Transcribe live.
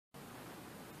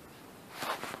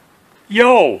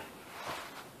Yo!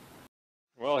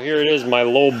 Well, here it is, my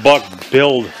low buck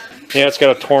build. Yeah, it's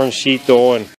got a torn seat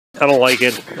though, and I don't like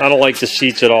it. I don't like the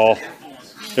seats at all.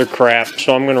 They're crap,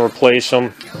 so I'm going to replace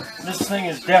them. This thing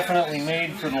is definitely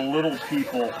made for the little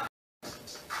people.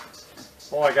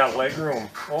 Oh, I got leg room.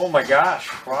 Oh my gosh,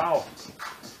 wow.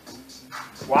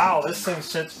 Wow, this thing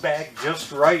sits back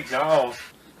just right now.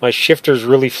 My shifter's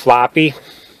really floppy.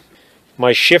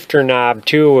 My shifter knob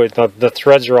too, the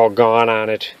threads are all gone on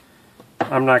it.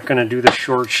 I'm not going to do the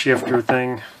short shifter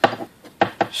thing.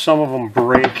 Some of them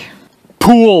break.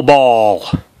 Pool ball!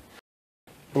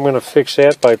 I'm going to fix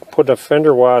that by putting a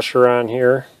fender washer on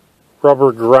here.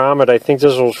 Rubber grommet. I think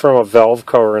this was from a valve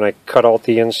cover and I cut out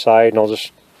the inside and I'll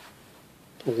just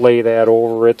lay that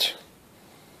over it.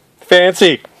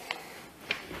 Fancy!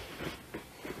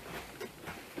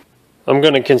 I'm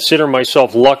going to consider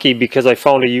myself lucky because I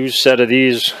found a used set of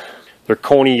these. They're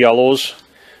Coney yellows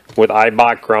with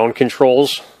Eibach ground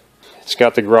controls. It's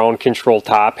got the ground control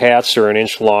top hats. They're an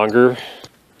inch longer.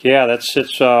 Yeah, that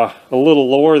sits a little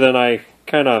lower than I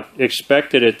kind of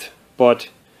expected it, but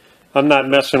I'm not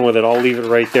messing with it. I'll leave it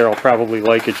right there. I'll probably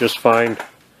like it just fine.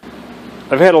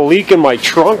 I've had a leak in my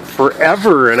trunk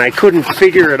forever and I couldn't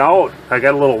figure it out. I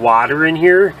got a little water in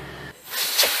here.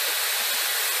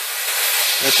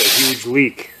 That's a huge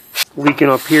leak. Leaking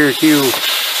up here too.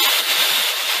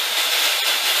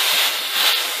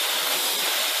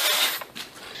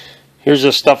 Here's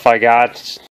the stuff I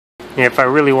got. If I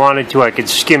really wanted to, I could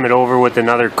skim it over with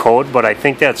another coat, but I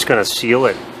think that's going to seal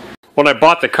it. When I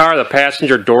bought the car, the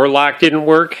passenger door lock didn't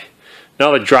work.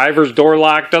 Now the driver's door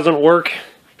lock doesn't work.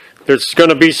 There's going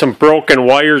to be some broken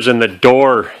wires in the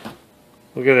door.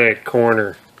 Look at that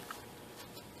corner.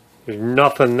 There's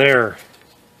nothing there.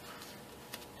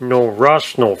 No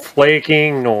rust, no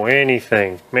flaking, no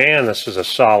anything. Man, this is a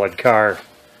solid car.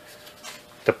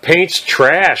 The paint's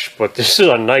trash, but this is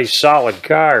a nice solid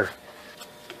car.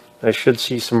 I should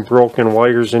see some broken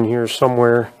wires in here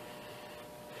somewhere.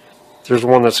 There's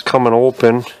one that's coming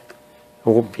open.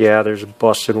 Oh yeah, there's a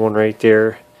busted one right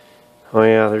there. Oh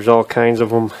yeah, there's all kinds of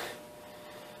them.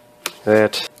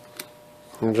 There's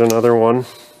another one.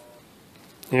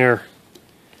 There.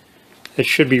 It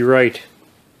should be right.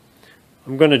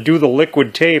 I'm going to do the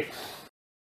liquid tape.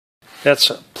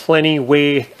 That's plenty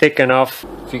way thick enough.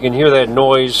 If you can hear that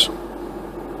noise,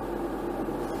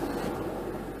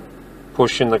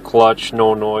 pushing the clutch,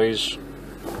 no noise.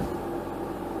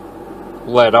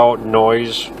 Let out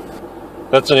noise.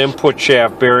 That's an input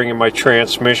shaft bearing in my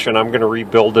transmission. I'm going to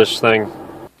rebuild this thing.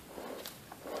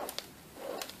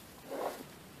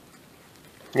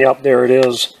 Yep, there it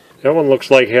is. That one looks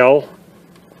like hell.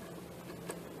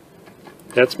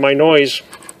 That's my noise.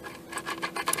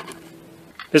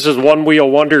 This is one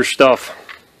wheel wonder stuff.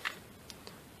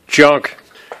 Junk.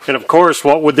 And of course,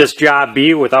 what would this job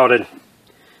be without an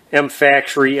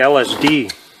MFactory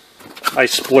LSD? I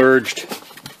splurged.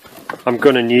 I'm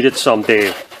gonna need it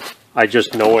someday. I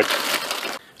just know it.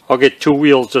 I'll get 2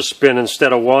 wheels to spin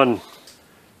instead of 1.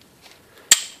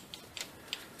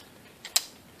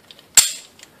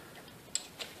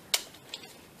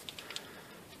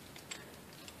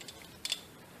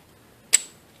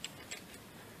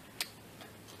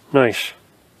 Nice.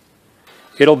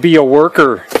 It'll be a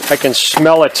worker. I can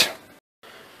smell it.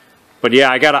 But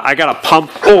yeah, I gotta pump.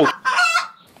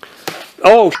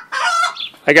 Oh!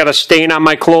 I got a stain on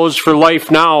my clothes for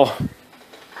life now.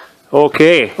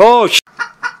 Okay. Oh,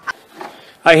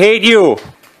 I hate you.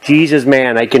 Jesus,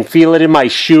 man, I can feel it in my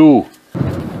shoe.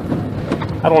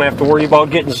 I don't have to worry about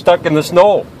getting stuck in the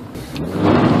snow.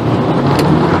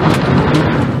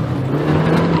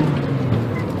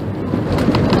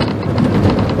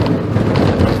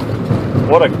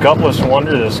 What a gutless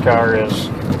wonder this car is.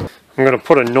 I'm going to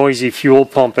put a noisy fuel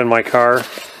pump in my car.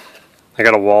 I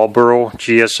got a Walboro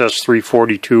GSS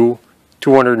 342,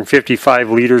 255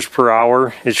 liters per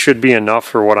hour. It should be enough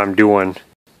for what I'm doing.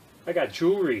 I got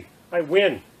jewelry. I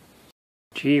win.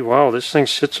 Gee, wow, this thing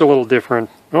sits a little different.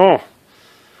 Oh,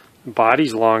 the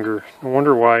body's longer. I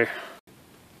wonder why.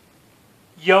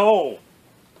 Yo!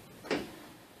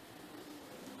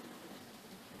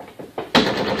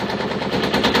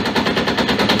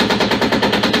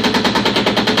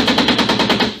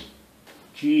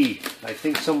 Gee, I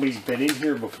think somebody's been in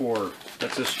here before.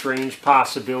 That's a strange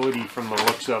possibility from the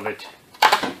looks of it.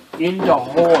 In the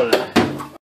hole.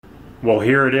 Well,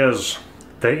 here it is.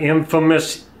 The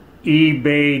infamous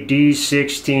eBay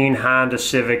D16 Honda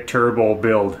Civic turbo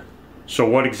build. So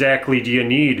what exactly do you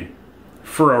need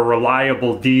for a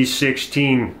reliable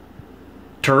D16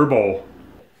 turbo?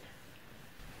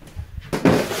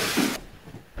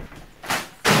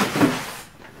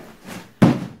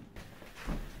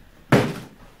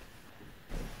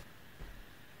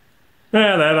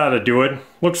 That ought to do it.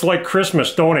 Looks like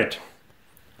Christmas, don't it?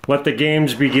 Let the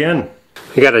games begin.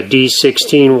 I got a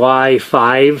D16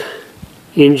 Y5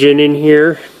 engine in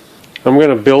here. I'm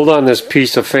going to build on this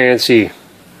piece of fancy.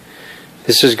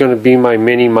 This is going to be my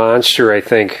mini monster, I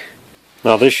think.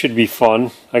 Now this should be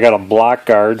fun. I got a block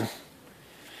guard.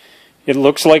 It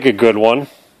looks like a good one.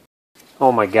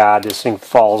 Oh my god, this thing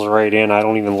falls right in. I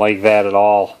don't even like that at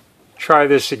all. Try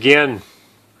this again.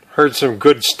 Heard some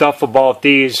good stuff about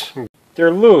these.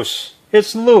 They're loose.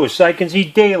 It's loose. I can see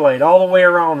daylight all the way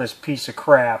around this piece of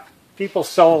crap. People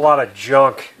sell a lot of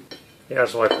junk. Yeah,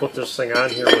 so I put this thing on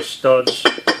here with studs.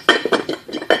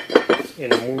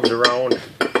 And it moves around.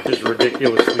 It's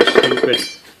ridiculously stupid.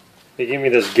 They gave me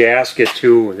this gasket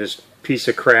too. This piece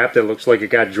of crap that looks like it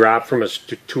got dropped from a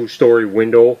two-story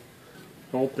window.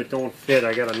 Nope, it don't fit.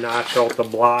 I gotta notch out the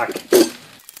block.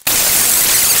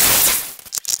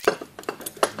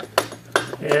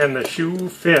 And the shoe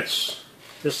fits.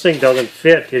 This thing doesn't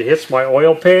fit. It hits my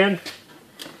oil pan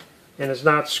and it's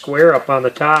not square up on the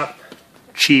top.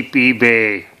 Cheap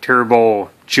eBay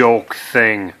turbo joke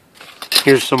thing.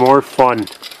 Here's some more fun.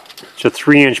 It's a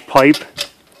 3-inch pipe,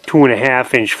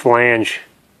 2.5-inch flange.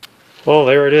 Well,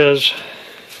 there it is.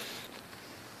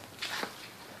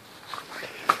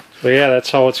 So yeah, that's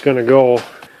how it's going to go.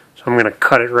 So I'm going to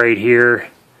cut it right here.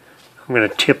 I'm going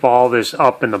to tip all this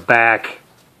up in the back.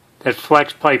 That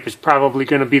flex pipe is probably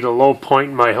going to be the low point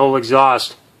in my whole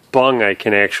exhaust. Bung I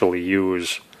can actually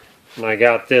use. And I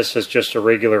got this as just a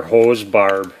regular hose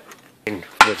barb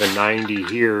with a 90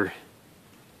 here.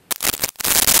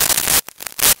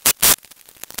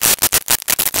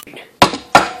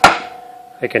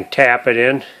 I can tap it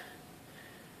in.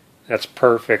 That's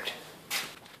perfect.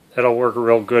 That'll work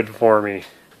real good for me.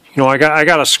 You know, I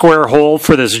got a square hole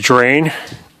for this drain,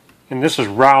 and this is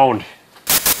round.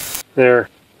 There,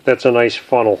 that's a nice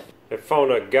funnel. I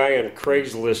found a guy on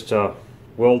Craigslist to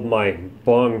weld my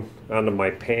bung onto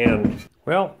my pan.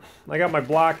 Well, I got my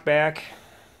block back.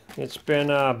 It's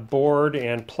been bored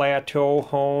and plateau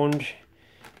honed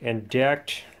and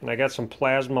decked, and I got some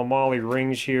plasma moly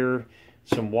rings here,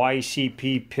 some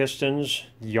YCP pistons,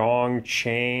 Yong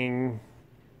Chang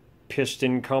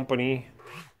Piston Company.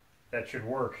 That should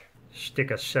work. Stick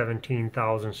a 17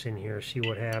 thousandths in here, see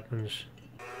what happens.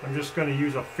 I'm just going to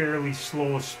use a fairly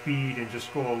slow speed and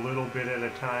just go a little bit at a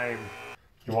time.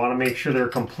 You want to make sure they're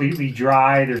completely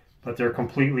dry, but they're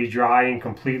completely dry and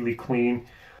completely clean.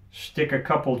 Stick a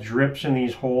couple drips in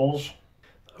these holes.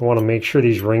 I want to make sure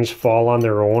these rings fall on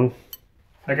their own.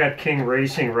 I got King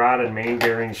Racing rod and main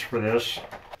bearings for this.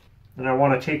 And I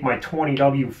want to take my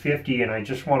 20W50 and I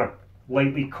just want to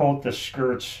lightly coat the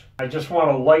skirts. I just want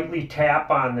to lightly tap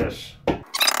on this.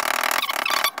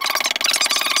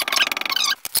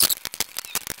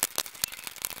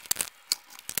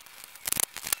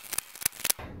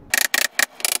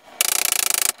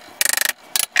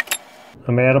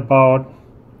 I'm at about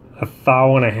 1.5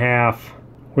 thou,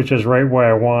 which is right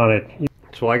where I want it.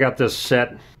 So I got this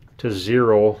set to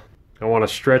 0. I want to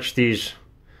stretch these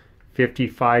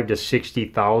 55 to 60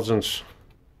 thousandths.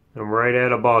 I'm right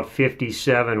at about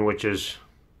 57, which is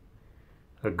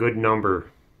a good number.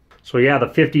 So yeah, the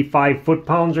 55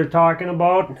 foot-pounds they're talking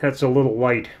about, that's a little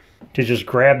light. To just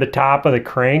grab the top of the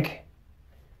crank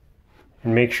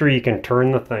and make sure you can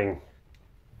turn the thing.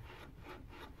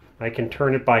 I can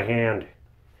turn it by hand,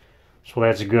 so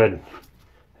that's good.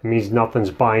 It means nothing's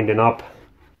binding up.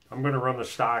 I'm going to run the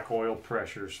stock oil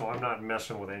pressure, so I'm not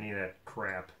messing with any of that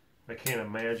crap. I can't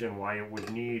imagine why it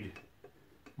would need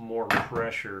more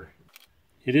pressure.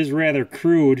 It is rather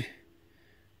crude,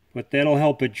 but that'll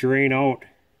help it drain out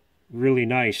really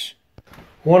nice.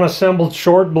 One assembled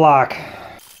short block.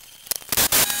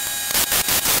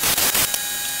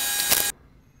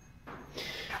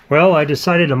 Well, I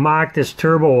decided to mock this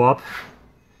turbo up.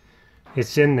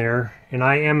 It's in there, and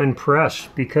I am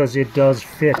impressed because it does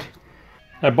fit.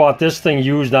 I bought this thing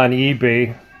used on eBay,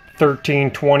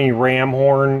 1320 ram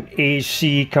horn,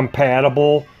 AC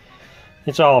compatible.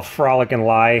 It's all a frolicking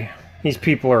lie. These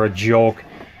people are a joke.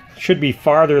 It should be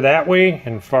farther that way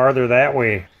and farther that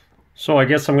way. So I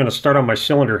guess I'm going to start on my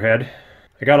cylinder head.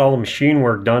 I got all the machine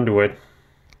work done to it.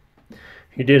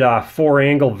 He did a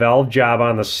 4-angle valve job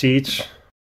on the seats.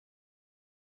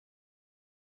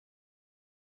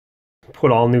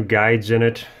 Put all new guides in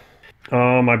it.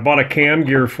 I bought a cam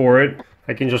gear for it.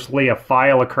 I can just lay a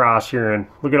file across here and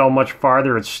look at how much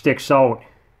farther it sticks out.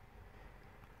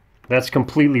 That's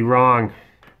completely wrong.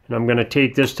 And I'm going to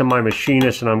take this to my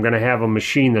machinist and I'm going to have him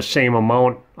machine the same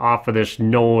amount off of this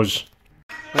nose.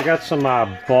 I got some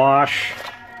Bosch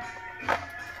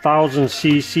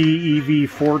 1000cc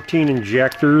EV14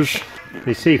 injectors.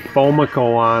 They say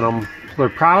Fomico on them. They're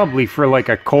probably for like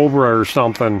a Cobra or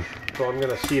something. So I'm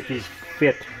gonna see if these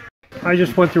fit. I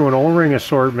just went through an O-ring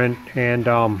assortment, and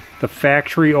the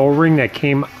factory O-ring that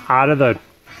came out of the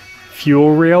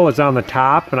fuel rail is on the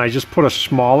top, and I just put a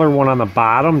smaller one on the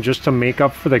bottom just to make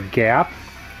up for the gap.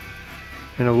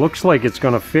 And it looks like it's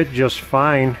gonna fit just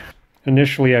fine.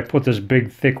 Initially I put this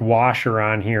big thick washer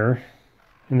on here,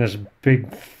 and this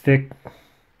big thick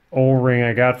O-ring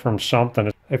I got from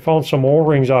something. I found some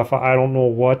O-rings off of I don't know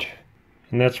what,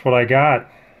 and that's what I got.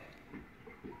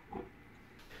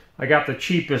 I got the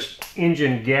cheapest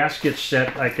engine gasket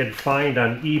set I could find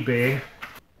on eBay,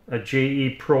 a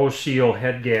JE Pro Seal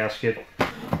head gasket.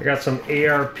 I got some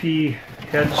ARP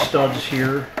head studs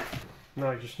here.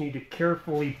 Now I just need to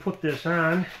carefully put this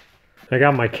on. I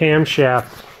got my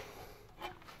camshaft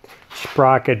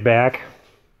sprocket back.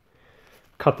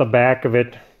 Cut the back of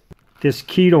it. This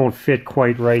key don't fit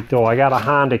quite right though. I got a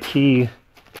Honda key.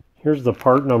 Here's the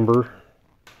part number.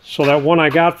 So that one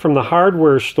I got from the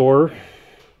hardware store,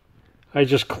 I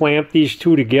just clamped these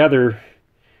two together,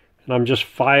 and I'm just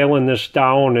filing this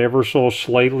down ever so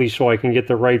slightly so I can get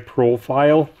the right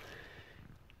profile.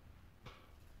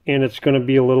 And it's going to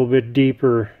be a little bit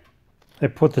deeper. I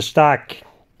put the stock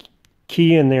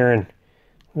key in there, and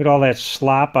look at all that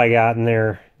slop I got in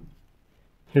there.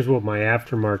 Here's what my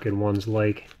aftermarket one's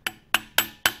like.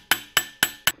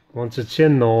 Once it's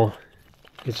in though,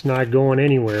 it's not going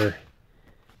anywhere.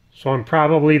 So I'm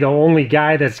probably the only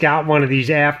guy that's got one of these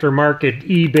aftermarket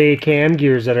eBay cam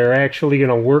gears that are actually going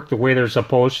to work the way they're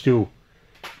supposed to.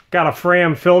 Got a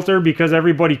Fram filter because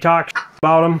everybody talks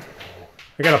about them.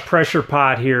 I got a pressure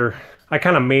pot here. I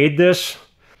kind of made this.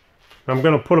 I'm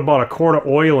going to put about a quart of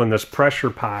oil in this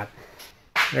pressure pot.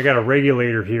 I got a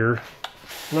regulator here.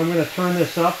 And I'm going to turn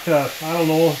this up to, I don't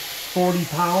know, 40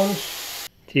 pounds.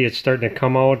 See, it's starting to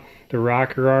come out, the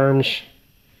rocker arms.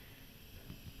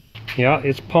 Yeah,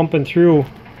 it's pumping through.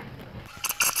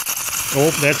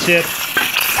 Oh, that's it.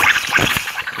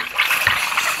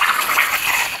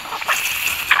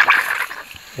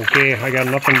 Okay, I got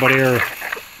nothing but air.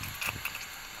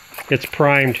 It's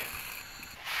primed.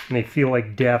 And they feel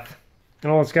like death. You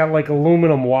know, it's got like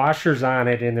aluminum washers on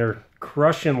it, and they're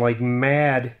crushing like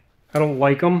mad. I don't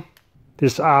like them.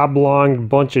 This oblong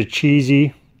bunch of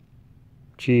cheesy.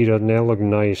 Gee, doesn't that look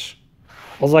nice?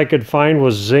 All I could find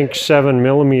was zinc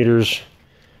 7mm,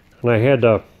 and I had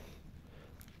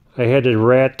to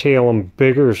rat tail them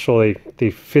bigger so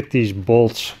they fit these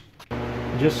bolts.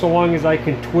 Just so long as I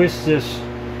can twist this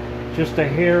just a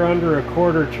hair under a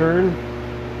quarter turn,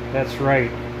 that's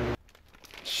right.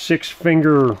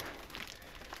 6-finger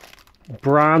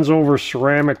bronze over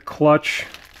ceramic clutch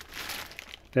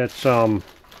that's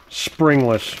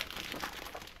springless.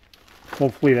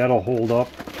 Hopefully that'll hold up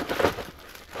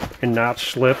and not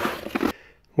slip.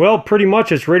 Well, pretty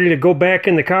much it's ready to go back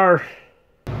in the car.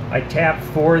 I tapped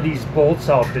 4 of these bolts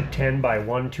out to 10 by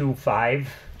 125.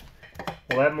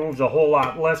 Well, that moves a whole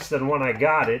lot less than when I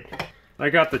got it. I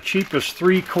got the cheapest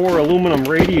 3-core aluminum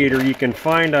radiator you can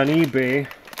find on eBay.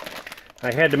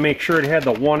 I had to make sure it had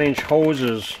the 1-inch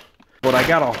hoses, but I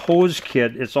got a hose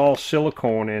kit. It's all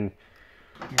silicone and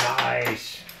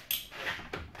nice.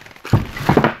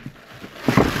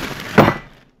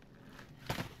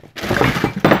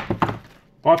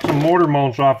 Bought some motor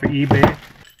mounts off of eBay.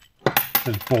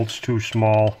 This bolt's too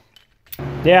small.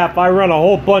 Yeah, if I run a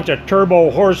whole bunch of turbo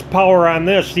horsepower on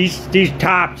this, these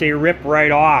tops, they rip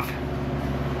right off.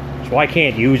 So I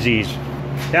can't use these.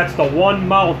 That's the one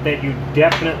mount that you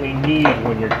definitely need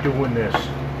when you're doing this.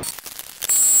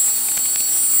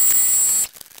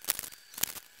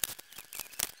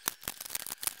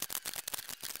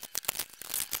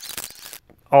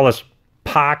 All this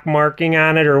pock marking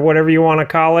on it, or whatever you want to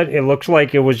call it. It looks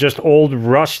like it was just old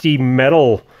rusty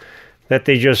metal that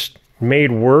they just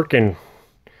made work, and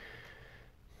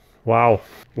wow.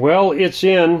 Well, it's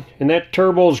in, and that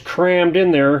turbo's crammed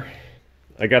in there.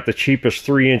 I got the cheapest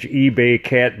 3-inch eBay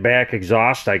cat back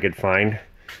exhaust I could find.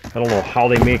 I don't know how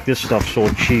they make this stuff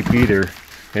so cheap either.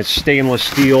 It's stainless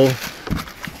steel.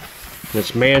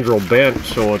 It's mandrel bent,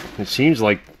 so it seems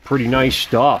like pretty nice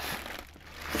stuff.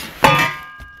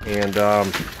 And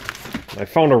I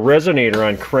found a resonator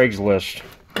on Craigslist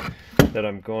that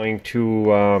I'm going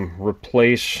to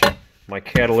replace my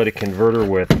catalytic converter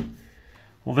with.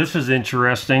 Well, this is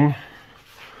interesting.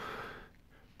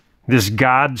 This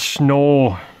God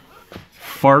Snow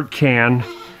fart can.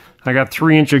 I got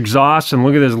 3-inch exhaust, and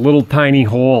look at this little tiny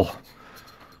hole.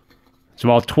 It's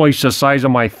about twice the size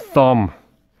of my thumb.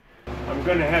 I'm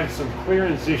going to have some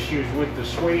clearance issues with the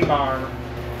sway bar.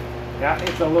 Yeah,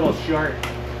 it's a little short.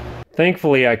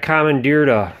 Thankfully, I commandeered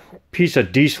a piece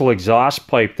of diesel exhaust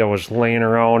pipe that was laying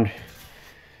around.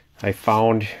 I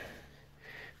found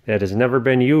that has never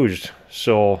been used.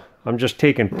 So I'm just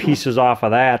taking pieces off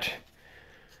of that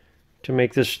to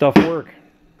make this stuff work.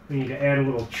 We need to add a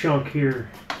little chunk here.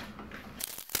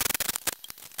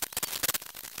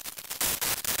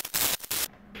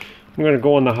 I'm going to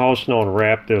go in the house now and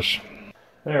wrap this.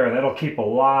 There, that'll keep a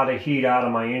lot of heat out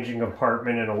of my engine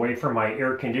compartment and away from my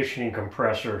air conditioning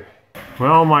compressor.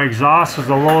 Well, my exhaust is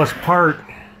the lowest part,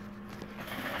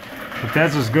 but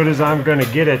that's as good as I'm going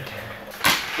to get it.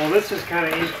 Well, this is kind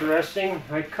of interesting.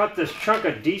 I cut this chunk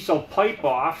of diesel pipe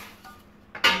off,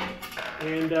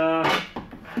 and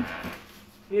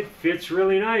it fits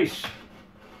really nice.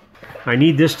 I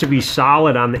need this to be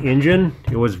solid on the engine.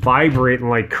 It was vibrating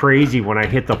like crazy when I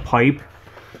hit the pipe,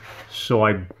 so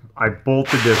I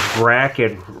bolted this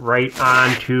bracket right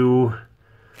onto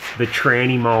the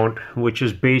tranny mount, which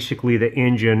is basically the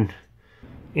engine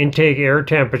intake air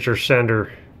temperature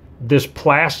sender. This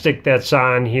plastic that's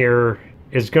on here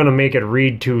is going to make it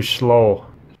read too slow.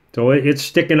 So it's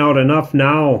sticking out enough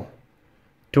now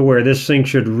to where this thing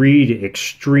should read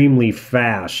extremely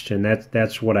fast, and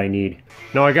that's what I need.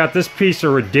 Now I got this piece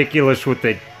of ridiculous with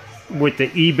the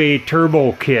eBay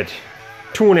turbo kit,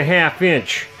 2.5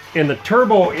 inch, and the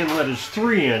turbo inlet is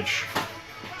 3 inch.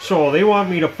 So they want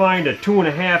me to find a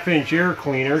 2.5 inch air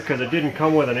cleaner because it didn't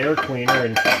come with an air cleaner,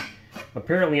 and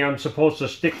apparently I'm supposed to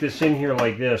stick this in here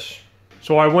like this.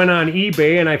 So I went on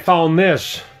eBay and I found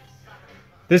this.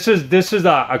 This is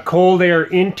a cold air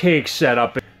intake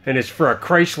setup, and it's for a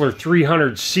Chrysler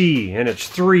 300C, and it's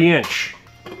 3 inch,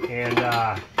 and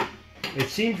it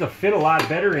seems to fit a lot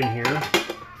better in here.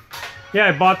 Yeah,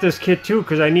 I bought this kit too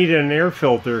because I needed an air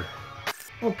filter.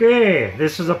 Okay,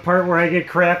 this is a part where I get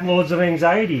crap loads of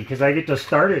anxiety because I get to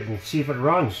start it and see if it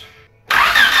runs.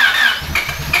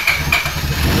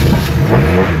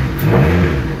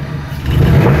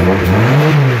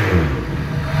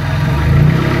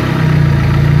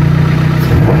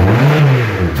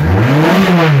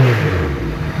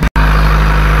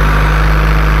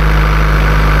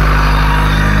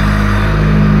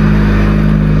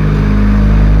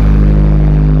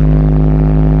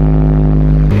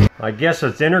 I guess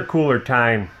it's intercooler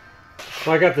time.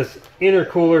 So I got this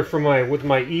intercooler from with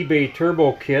my eBay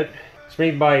turbo kit. It's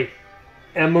made by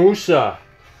Amusa.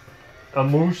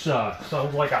 Amusa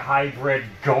sounds like a hybrid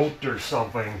goat or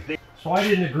something. So I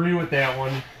didn't agree with that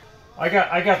one. I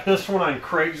got this one on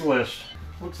Craigslist.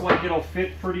 Looks like it'll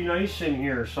fit pretty nice in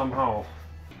here somehow.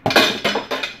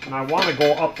 And I want to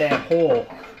go up that hole.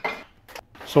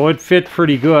 So it fit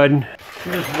pretty good.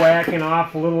 I'm just whacking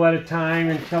off a little at a time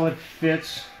until it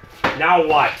fits. Now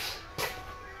what?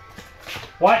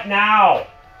 What now?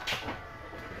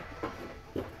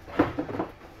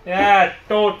 Yeah,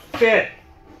 don't fit.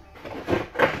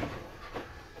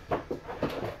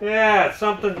 Yeah,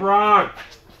 something's wrong.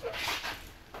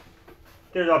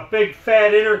 There's a big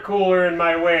fat intercooler in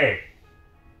my way.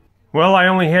 Well, I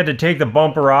only had to take the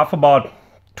bumper off about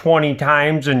 20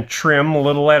 times and trim a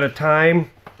little at a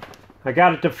time. I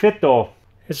got it to fit though.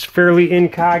 It's fairly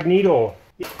incognito.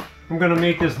 I'm gonna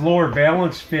make this lower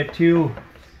valance fit too.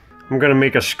 I'm gonna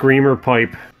make a screamer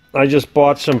pipe. I just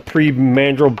bought some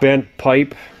pre-mandrel bent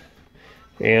pipe,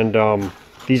 and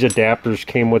these adapters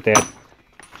came with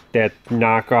that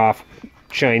knockoff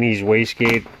Chinese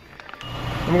wastegate.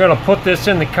 I'm gonna put this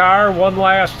in the car one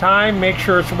last time, make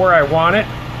sure it's where I want it.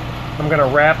 I'm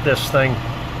gonna wrap this thing.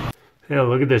 Yeah,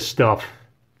 look at this stuff.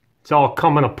 It's all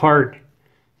coming apart.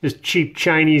 This cheap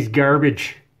Chinese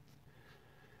garbage.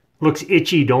 Looks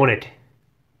itchy, don't it?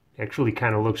 Actually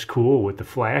kind of looks cool with the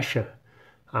flash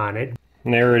on it.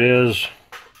 And there it is.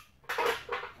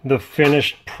 The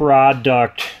finished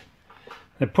product.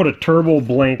 I put a turbo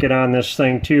blanket on this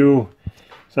thing too.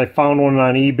 So I found one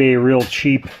on eBay real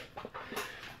cheap.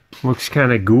 Looks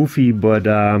kind of goofy, but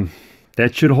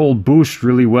that should hold boost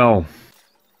really well.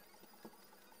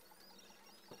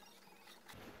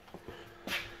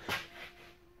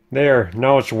 There,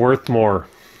 now it's worth more.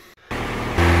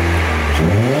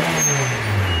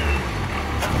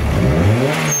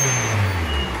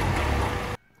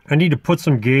 I need to put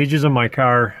some gauges on my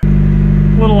car. A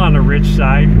little on the rich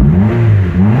side.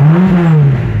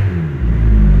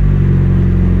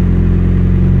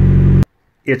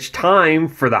 It's time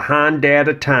for the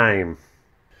Hondata time.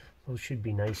 Those should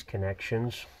be nice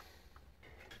connections.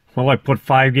 Well, I put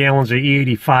 5 gallons of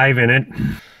E85 in it.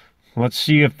 Let's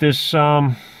see if this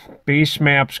base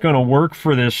map's going to work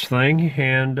for this thing,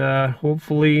 and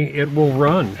hopefully it will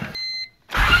run.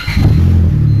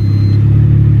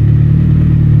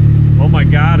 Oh my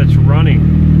God, it's running.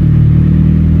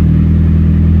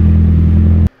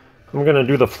 I'm going to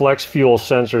do the flex fuel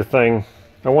sensor thing.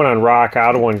 I went on Rock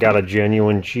Auto and got a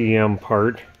genuine GM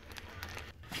part.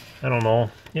 I don't know.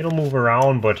 It'll move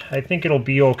around, but I think it'll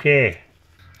be okay.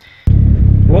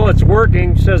 Well, it's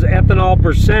working. It says ethanol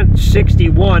percent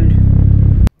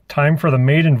 61. Time for the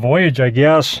maiden voyage, I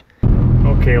guess.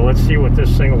 Okay, let's see what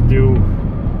this thing will do.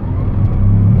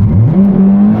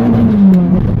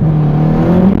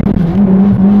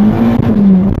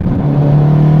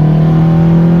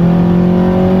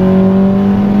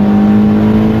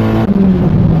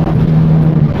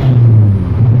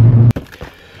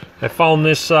 I found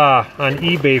this on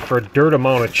eBay for a dirt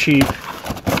amount of cheap.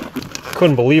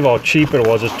 Couldn't believe how cheap it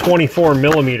was. It's 24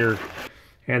 millimeter,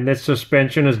 and this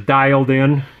suspension is dialed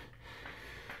in.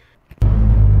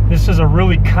 This is a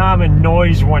really common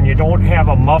noise when you don't have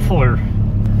a muffler.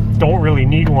 Don't really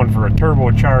need one for a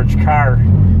turbocharged car.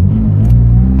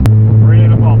 We're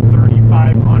at about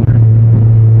 3,500.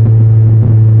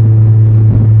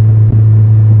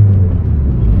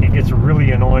 It gets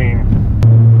really annoying.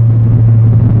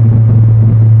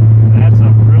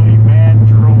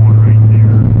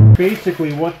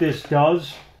 Basically what this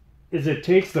does is it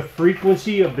takes the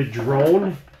frequency of the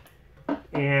drone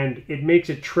and it makes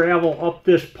it travel up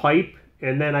this pipe,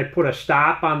 and then I put a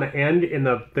stop on the end, and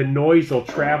the noise will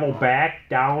travel back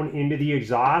down into the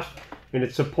exhaust, and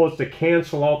it's supposed to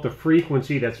cancel out the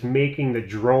frequency that's making the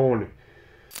drone.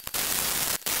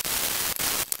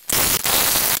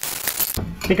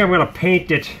 I think I'm gonna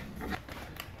paint it.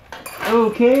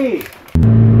 Okay.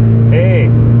 Hey,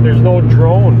 there's no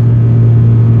drone.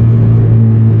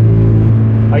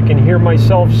 I can hear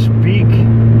myself speak.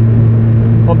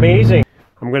 Amazing.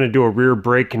 I'm going to do a rear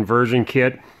brake conversion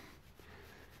kit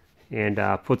and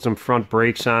put some front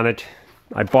brakes on it.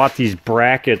 I bought these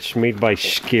brackets made by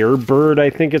Scarebird, I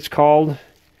think it's called.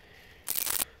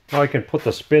 Now I can put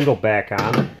the spindle back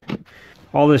on.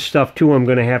 All this stuff too I'm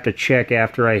going to have to check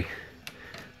after I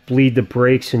bleed the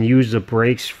brakes and use the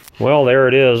brakes. Well, there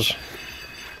it is.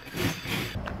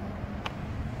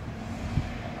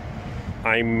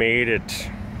 I made it.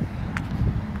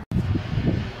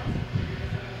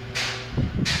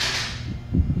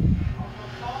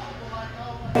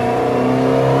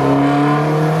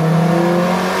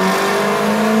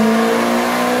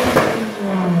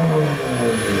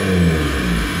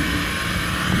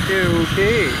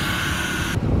 Okay.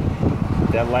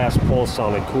 That last pull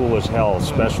sounded cool as hell,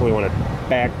 especially when it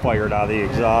backfired out of the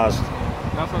exhaust.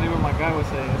 That's what even my guy was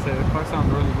saying. He said the car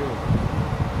sounds really good.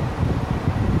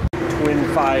 Twin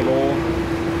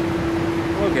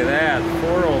 5.0. Look at that,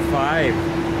 405.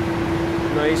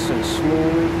 Nice and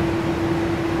smooth.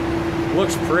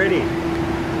 Looks pretty.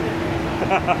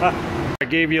 I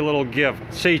gave you a little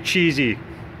gift. Say cheesy.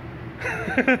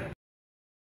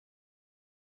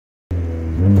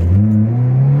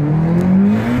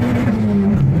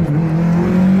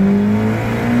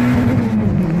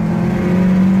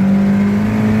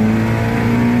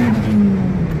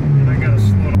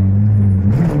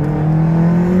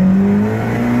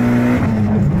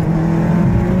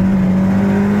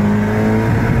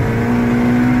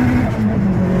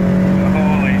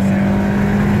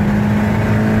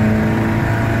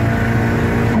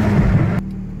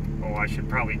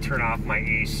 Turn off my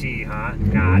AC, huh?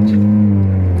 Not.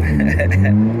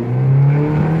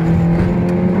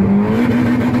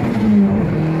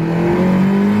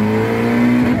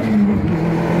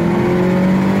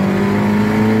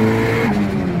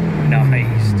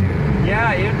 Nice, dude.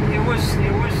 Yeah, it was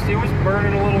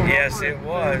burning a little. Yes, it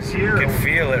was. You could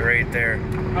feel it right there.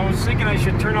 I was thinking I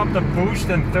should turn up the boost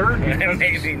in third because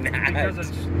maybe not.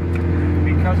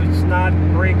 Because it's not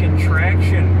breaking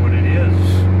traction, but it is.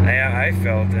 Yeah, I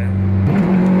felt it.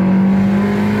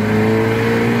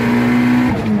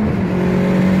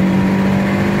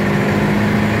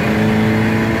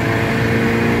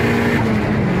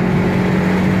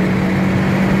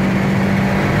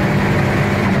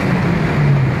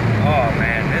 Oh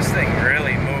man, this thing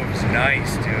really moves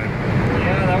nice, dude.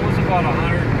 Yeah, that was about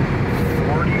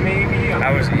 140 maybe. Yeah,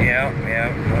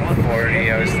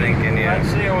 140. I was thinking, yeah. I'd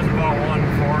say it was about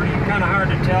 140. Kind of hard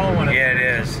to tell when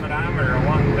it's speedometer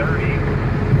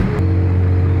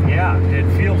 130. Yeah, it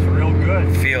feels real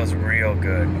good. Feels real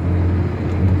good.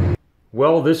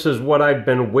 Well, this is what I've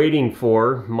been waiting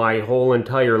for my whole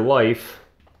entire life.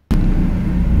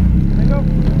 There you go.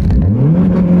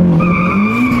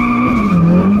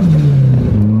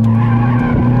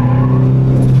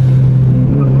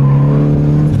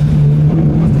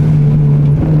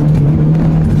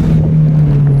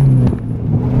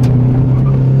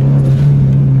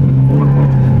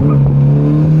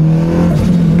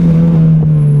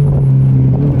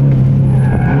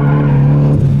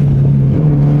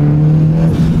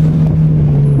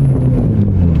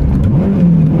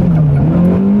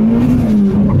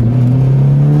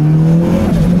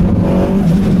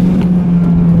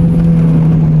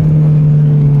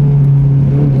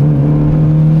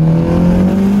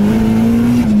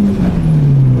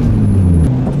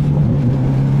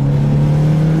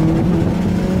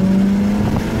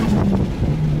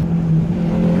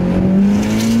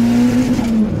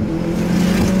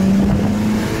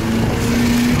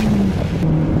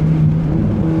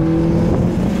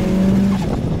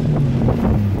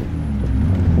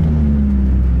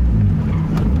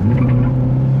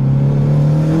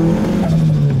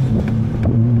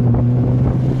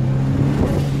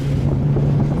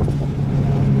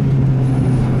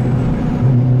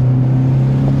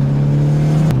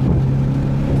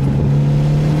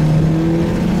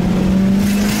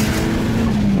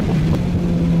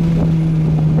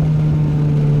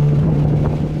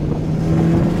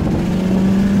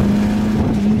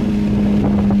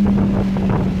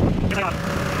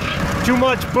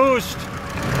 much boost.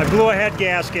 I blew a head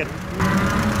gasket.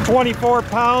 24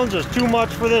 pounds is too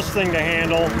much for this thing to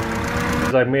handle.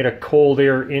 I made a cold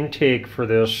air intake for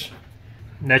this.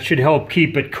 That should help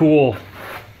keep it cool.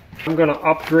 I'm gonna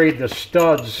upgrade the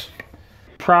studs.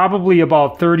 Probably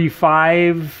about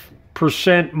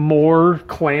 35% more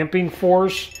clamping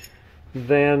force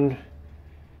than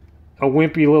a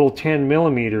wimpy little 10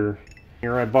 millimeter.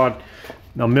 Here I bought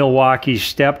a Milwaukee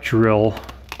step drill.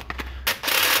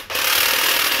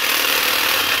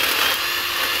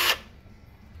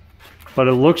 But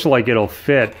it looks like it'll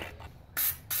fit.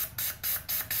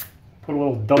 Put a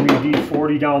little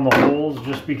WD-40 down the holes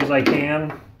just because I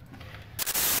can.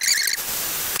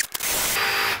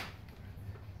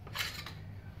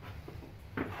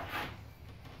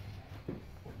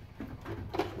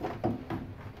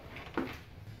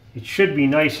 It should be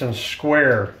nice and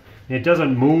square. It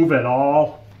doesn't move at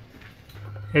all.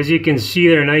 As you can see,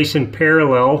 they're nice and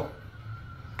parallel.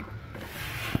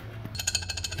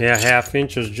 Yeah, 1/2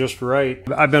 inch is just right.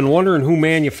 I've been wondering who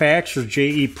manufactures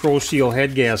JE Pro Seal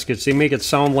head gaskets. They make it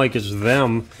sound like it's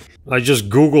them. I just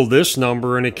Googled this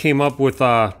number and it came up with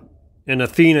an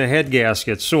Athena head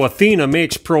gasket. So Athena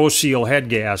makes Pro Seal head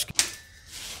gaskets.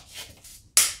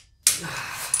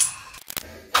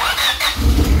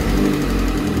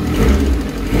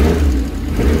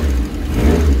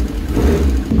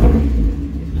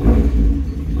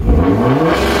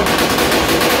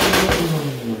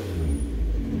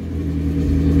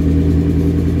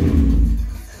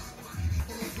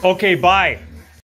 Okay, bye.